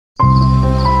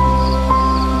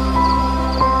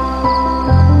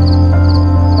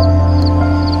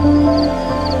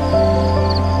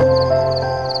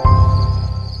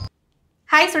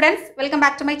students, welcome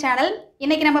back to my channel.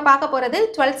 இன்னைக்கு நம்ம பார்க்க போறது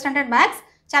 12th standard maths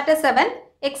chapter 7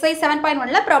 exercise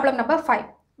 7.1 ல problem number 5.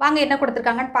 வாங்க என்ன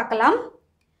கொடுத்திருக்காங்கன்னு பார்க்கலாம்.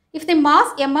 If the mass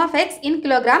m of x in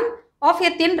kilogram of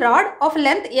a thin rod of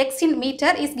length x in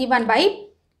meter is given by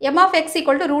m of x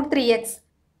equal to root 3x.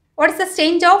 What is the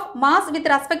change of mass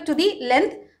with respect to the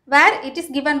length where it is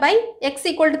given by x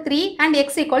equal to 3 and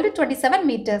x equal to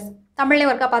 27 meters.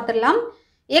 தமிழ்ல ஒருக்கா பார்த்திடலாம்.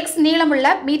 x நீளமுள்ள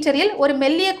மீட்டரில் ஒரு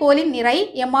மெல்லிய கோலின் நிறை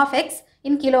m of x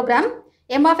in kilogram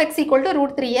m of x equal to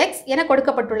root 3x என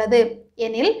கொடுக்கப்பட்டுள்ளது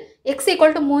எனில் x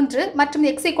equal to 3 மற்றும்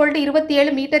x equal to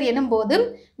 27 மீட்டர் எனும்போது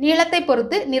நீளத்தை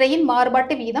பொறுத்து நிறையின்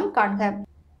மாறுபாட்டு வீதம் காண்க.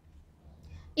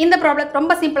 இந்த ப்ராப்ளம்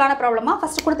ரொம்ப சிம்பிளான ப்ராப்ளமா.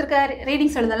 ஃபர்ஸ்ட் கொடுத்திருக்க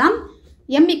ரீடிங்ஸ் எழுதலாம்.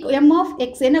 m of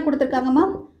x என்ன கொடுத்திருக்காங்கம்மா?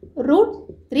 root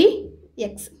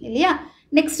 3x இல்லையா?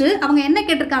 நெக்ஸ்ட் அவங்க என்ன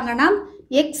கேட்டிருக்காங்கன்னா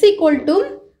x equal to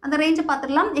அந்த ரேஞ்சை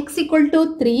பார்த்துடலாம். x equal to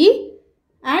 3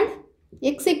 and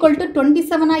x equal to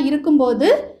 27 இருக்கும்போது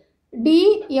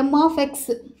dm of x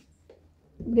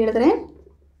இப்படி எழுதுறேன்.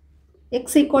 x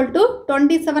equal to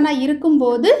 27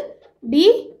 இருக்கும்போது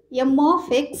dm of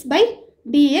x by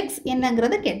dx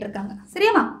என்னங்கிறத கேட்டிருக்காங்க.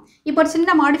 சரியாமா? இப்போ ஒரு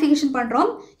சின்ன மாடிஃபிகேஷன் பண்ணுறோம்.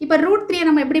 இப்போ ரூட் 3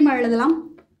 நம்ம எப்படி எழுதலாம்?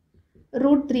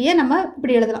 ரூட் 3 நம்ம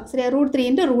இப்படி எழுதலாம். சரியா? Root 3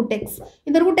 into root X.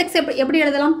 இந்த ரூட் எக்ஸ் எப்படி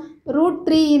எழுதலாம்? ரூட்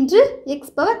 3 into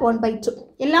எக்ஸ் பவர் 1/2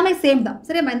 எல்லாமே சேம் தான்.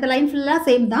 சரியா? இந்த லைன் ஃபுல்லாக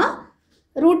சேம் தான்.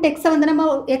 ரூட் எக்ஸை வந்து நம்ம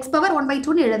எக்ஸ் பவர்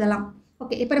 1/2 எழுதலாம்.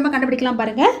 ஓகே, இப்போ நம்ம கண்டுபிடிக்கலாம்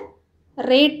பாருங்க.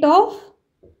 Rate of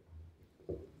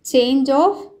change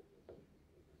of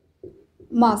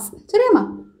mass. சரியாம்மா?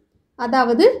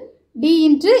 அதாவது D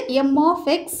into M of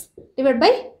X divide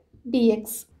by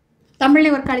dx.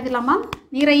 தமிழ்ல ஒரு எழுதலாமா?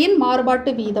 நிறையின்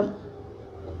மாறுபாட்டு வீதம்.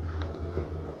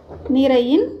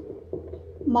 நிறையின்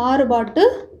மாறுபாட்டு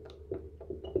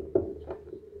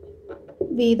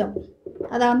வீதம்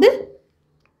அதாவது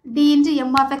d into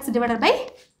m of x divided by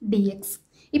dx.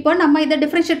 இப்போ நம்ம இதை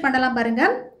டிஃபரன்ஷியேட் பண்ணலாம் பாருங்க.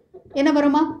 என்ன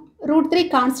வருமா? ரூட் 3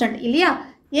 கான்ஸ்டன்ட் இல்லையா?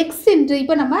 x into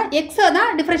இப்போ நம்ம எக்ஸை தான்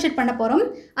டிஃபரன்ஷியேட் பண்ண போகிறோம்.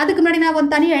 அதுக்கு முன்னாடி நான் ஒரு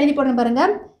தனியாக எழுதி போடணும் பாருங்க.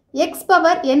 எக்ஸ்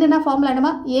பவர் என்னன்னா ஃபார்முலா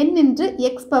என்னமா? n into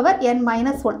x power n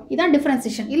minus 1 இதான்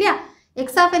டிஃபரன்சியேஷன் இல்லையா? x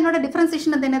of n ஓட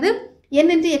டிஃபரன்சியேஷன் அது என்னது?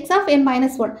 n into x of n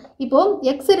minus 1. இப்போ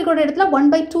x இருக்கிற இடத்துல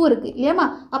 1/2 இருக்கு இல்லையாமா?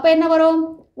 அப்போ என்ன வரும்?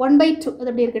 1/2 அது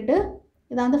எப்படி இருக்கட்டு?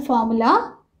 இதான் அந்த ஃபார்முலா.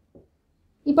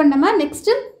 இப்போ நம்ம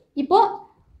நெக்ஸ்ட்டு இப்போ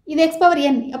இது x பவர்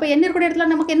n. அப்போ n இருக்கிற இடத்துல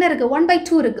நமக்கு என்ன இருக்குது?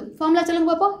 1/2 இருக்குது. ஃபார்முலா சொல்லுங்க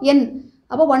பார்ப்போம். n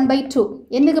அப்போ 1/2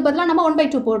 n-க்கு பதிலாக நம்ம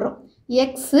 1/2 போடுறோம்.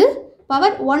 x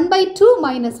power 1/2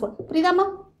 minus 1 புரியுதாமா?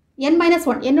 n minus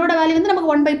 1 என்னோட வேல்யூ வந்து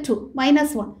நமக்கு 1/2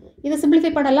 minus 1. இதை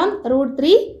சிம்பிளிஃபை பண்ணலாம். Root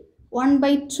 3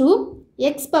 1/2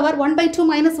 x power 1/2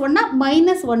 minus 1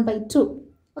 minus 1/2.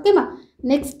 ஓகேம்மா?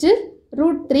 நெக்ஸ்ட்டு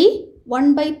ரூட் 3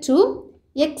 1/2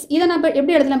 x இதை நம்ம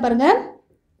எப்படி எழுதலாம் பாருங்க.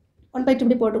 1/2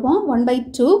 இப்படி போட்டுக்குவோம்.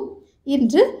 1/2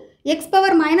 இன்று x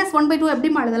பவர் மைனஸ் 1/2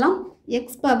 எப்படிமா எழுதலாம்? x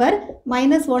பவர்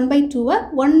மைனஸ் 1/2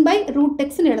 1/root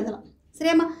xன்னு எழுதலாம்.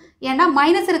 சரியாம்மா? ஏன்னா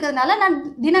மைனஸ் இருக்கிறதுனால நான்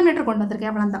டினாமினேட்டர் கொண்டு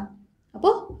வந்திருக்கேன். அவ்வளோ தான்.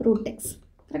 அப்போது ரூட் எக்ஸ்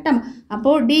கரெக்டாமா?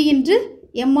 அப்போது D into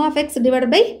M of X divide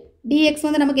by dx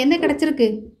வந்து நமக்கு என்ன கிடச்சிருக்கு?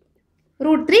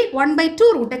 ரூட் 3 1/2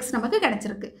 ரூட் எக்ஸ் நமக்கு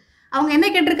கிடச்சிருக்கு. அவங்க என்ன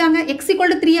கேட்டிருக்காங்க? எக்ஸ்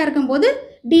ஈக்குவல் டு 3 இருக்கும்போது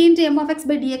D into M of X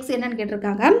by dx என்னன்னு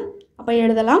கேட்டிருக்காங்க. அப்போ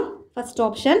எழுதலாம். First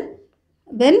option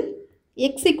when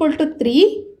x equal to 3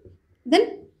 then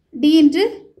d into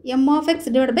m of x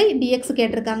divided by dx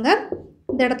கேட்டிருக்காங்க.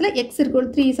 இந்த இடத்துல x equal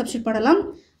to 3 சப்ஸ்டிட் பண்ணலாம்.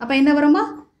 அப்போ என்ன வருமா?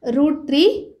 ரூட் 3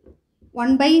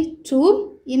 1/2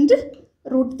 into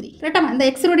ரூட் 3 கரெக்டாக? இந்த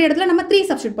x உடைய இடத்துல நம்ம 3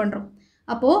 சப்ஸ்டிட் பண்ணுறோம்.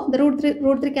 அப்போது இந்த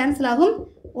ரூட் 3 கேன்சல் ஆகும்.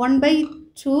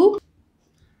 1/2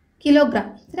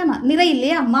 கிலோகிராம். சரியாம்மா? நிறை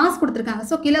இல்லையா? மாஸ் கொடுத்துருக்காங்க.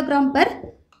 So kilogram per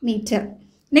metre.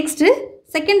 Next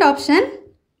second option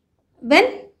when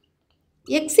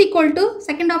x equal to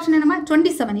second option என்னமா?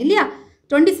 27 இல்லையா?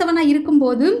 27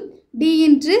 இருக்கும்போது d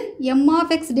into m of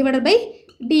x divided by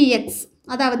dx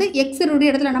அதாவது x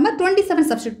உடைய இடத்துல நம்ம 27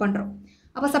 சப்ஸ்டிட் பண்ணுறோம்.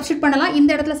 அப்போ சப்ஸ்டிட் பண்ணலாம். இந்த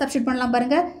இடத்துல சப்ஸ்டிட் பண்ணலாம்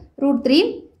பாருங்கள். ரூட் 3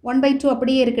 1/2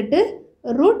 அப்படியே இருக்கட்டு.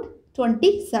 ரூட்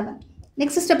 27.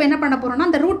 நெக்ஸ்ட் ஸ்டெப் என்ன பண்ண போகிறோம்னா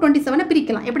அந்த ரூட் 27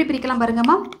 பிரிக்கலாம். எப்படி பிரிக்கலாம்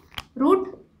பாருங்கம்மா? ரூட்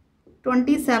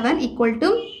 27 ஈக்குவல் டு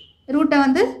ரூட்டை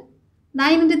வந்து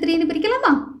 9 into 3ன்னு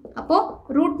பிரிக்கலாமா? அப்போது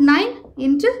ரூட் 9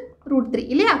 into ரூட் 3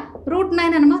 இல்லையா? ரூட்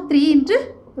 9 என்னமா? 3 into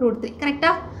ரூட் 3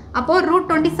 கரெக்டாக? அப்போது ரூட்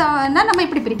 27 நம்ம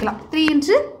இப்படி பிரிக்கலாம். 3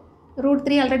 into ரூட்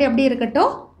 3 ஆல்ரெடி அப்படியே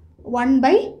இருக்கட்டும்.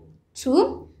 1/2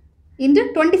 into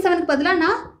 27க்கு பதிலாக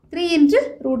நான் 3 into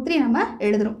ரூட் 3 நம்ம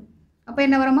எழுதுகிறோம். அப்போ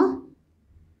என்ன வருமா?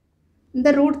 இந்த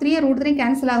ரூட் 3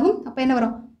 கேன்சல் ஆகும். அப்போ என்ன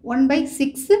வரும்?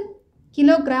 1/6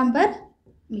 கிலோகிராம் பெர்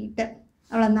மீட்டர்.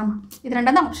 அவ்வளோதாம்மா. இது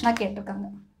ரெண்டாவது ஆப்ஷனாக கேட்டிருக்காங்க.